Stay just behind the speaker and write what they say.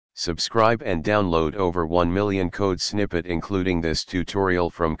Subscribe and download over 1 million code snippet including this tutorial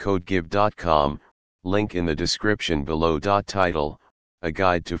from codegive.com, link in the description below. Title, A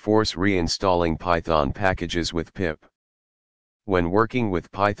Guide to Force Reinstalling Python Packages with pip. When working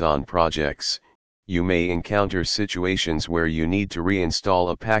with Python projects, you may encounter situations where you need to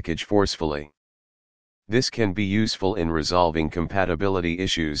reinstall a package forcefully. This can be useful in resolving compatibility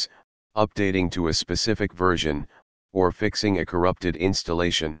issues, updating to a specific version, or fixing a corrupted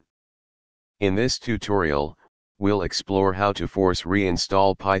installation. In this tutorial, we'll explore how to force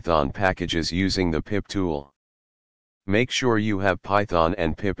reinstall Python packages using the pip tool. Make sure you have Python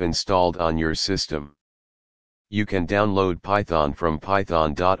and pip installed on your system. You can download Python from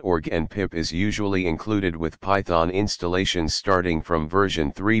python.org and pip is usually included with Python installations starting from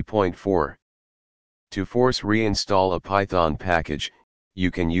version 3.4. To force reinstall a Python package, you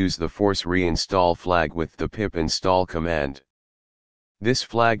can use the force-reinstall flag with the pip install command. This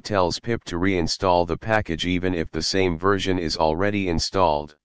flag tells pip to reinstall the package even if the same version is already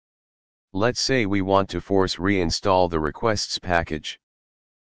installed. Let's say we want to force reinstall the requests package.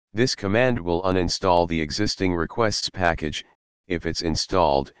 This command will uninstall the existing requests package, if it's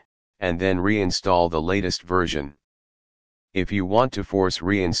installed, and then reinstall the latest version. If you want to force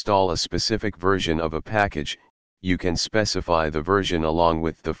reinstall a specific version of a package, you can specify the version along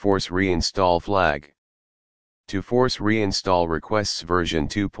with the force reinstall flag. To force reinstall requests version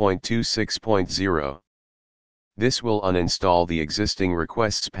 2.26.0. This will uninstall the existing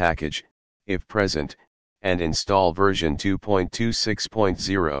requests package, if present, and install version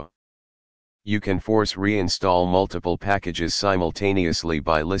 2.26.0. You can force reinstall multiple packages simultaneously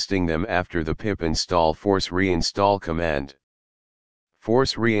by listing them after the pip install force reinstall command.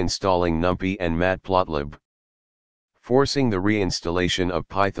 Force reinstalling NumPy and Matplotlib. Forcing the reinstallation of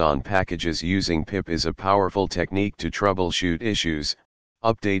Python packages using pip is a powerful technique to troubleshoot issues,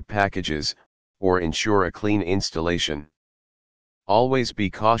 update packages, or ensure a clean installation. Always be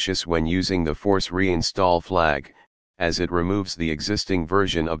cautious when using the force reinstall flag, as it removes the existing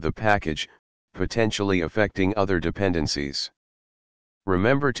version of the package, potentially affecting other dependencies.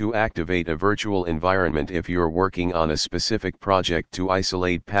 Remember to activate a virtual environment if you're working on a specific project to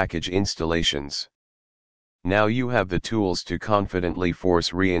isolate package installations. Now you have the tools to confidently force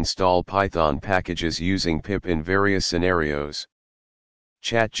reinstall Python packages using pip in various scenarios.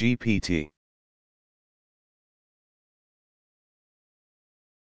 ChatGPT.